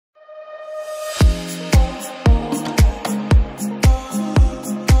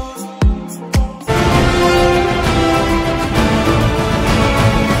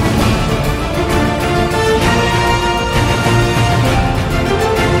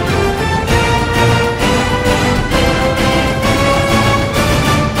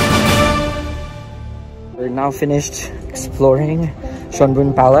now finished exploring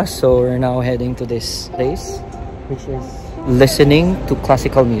Schönbrunn Palace, so we're now heading to this place, which is listening to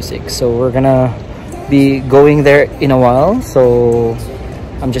classical music. So we're gonna be going there in a while. So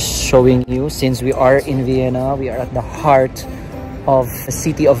I'm just showing you, since we are in Vienna, we are at the heart of a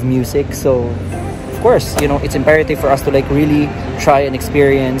city of music. So of course, you know, it's imperative for us to like really try and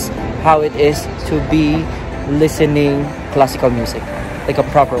experience how it is to be listening classical music, like a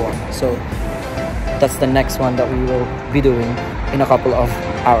proper one. So that's the next one that we will be doing in a couple of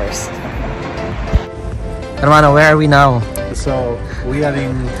hours. Hermano, where are we now? So we are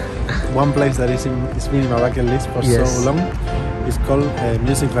in one place that it's been in my bucket list for so long. It's called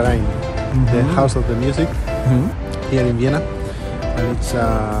Musikverein, the House of the Music, here in Vienna. And it's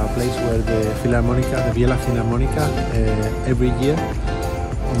a place where the Philharmonica, the Vienna Philharmonica, every year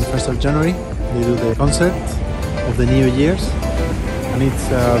on the 1st of January, they do the concert of the New Year's. And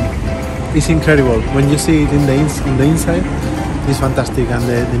it's incredible. When you see it in the inside, it's fantastic. And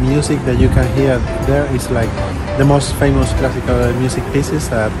the music that you can hear there is like the most famous classical music pieces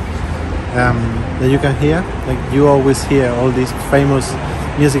that you can hear. Like you always hear all these famous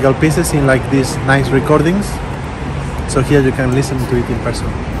musical pieces in like these nice recordings. So here you can listen to it in person.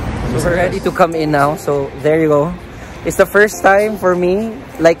 So we're ready to come in now. So there you go. It's the first time for me,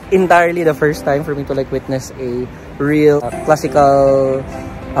 like entirely the first time for me to like witness a real classical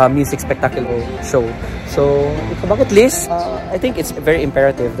music spectacular show. So it's a bucket list. I think it's very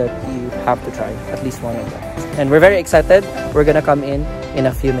imperative that you have to try at least one of them. And we're very excited. We're gonna come in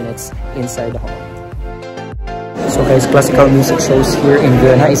a few minutes inside the hall. So guys, classical music shows here in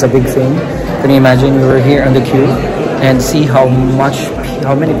Vienna is a big thing. Can you imagine we were here on the queue and see how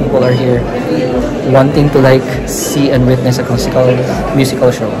many people are here wanting to like see and witness a classical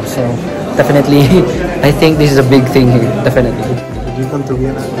musical show. So definitely, I think this is a big thing here. Definitely. If you come to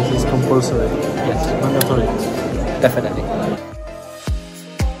Vienna, this is compulsory. Yes, mandatory. Definitely.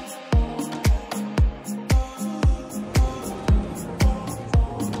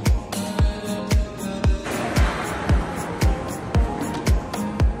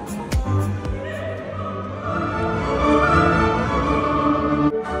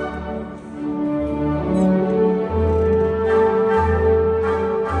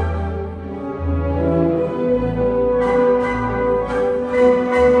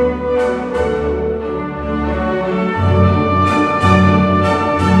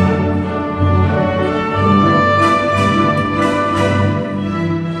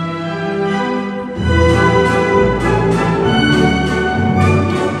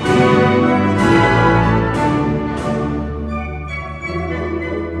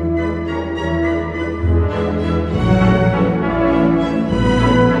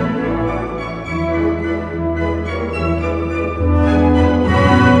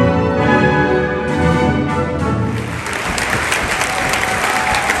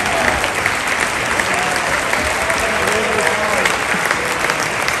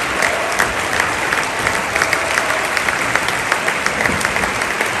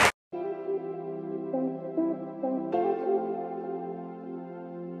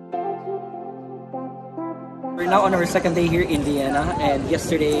 We're now on our second day here in Vienna, and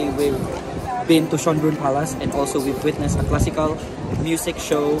yesterday we've been to Schönbrunn Palace, and also we've witnessed a classical music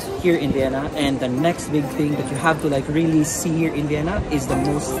show here in Vienna. And the next big thing that you have to like really see here in Vienna is the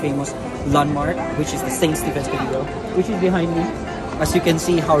most famous landmark, which is the St. Stephen's Cathedral, which is behind me. As you can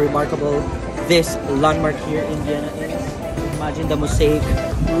see how remarkable this landmark here in Vienna is. Imagine the mosaic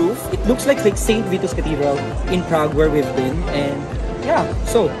roof. It looks like St. Vitus Cathedral in Prague, where we've been. And yeah,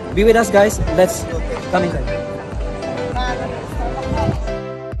 so be with us guys. Let's come inside.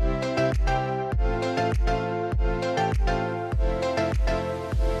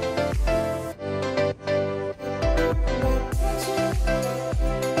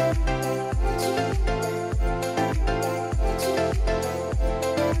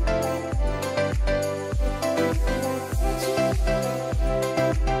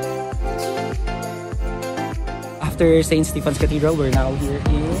 After St. Stephen's Cathedral, we're now here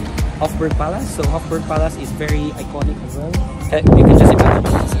in Hofburg Palace. So Hofburg Palace is very iconic as well. You can just imagine,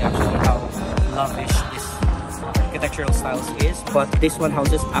 you can see actually how lavish this architectural styles is. But this one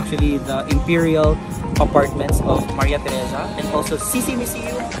houses actually the imperial apartments of Maria Teresa, and also Sisi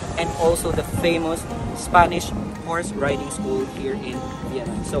Museum, and also the famous Spanish horse riding school here in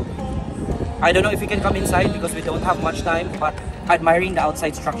Vienna. So I don't know if we can come inside because we don't have much time, but admiring the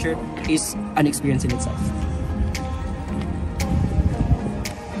outside structure is an experience in itself.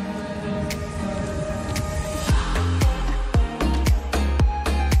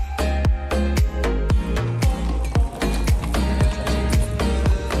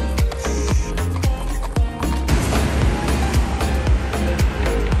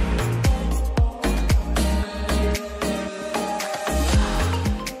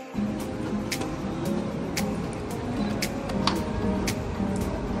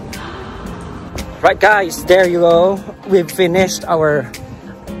 Right guys, there you go. We've finished our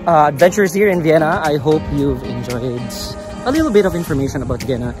adventures here in Vienna. I hope you've enjoyed a little bit of information about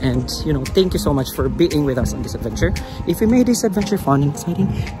Vienna, and you know, thank you so much for being with us on this adventure. If you made this adventure fun and exciting,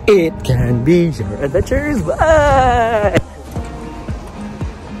 it can be your adventures. Bye!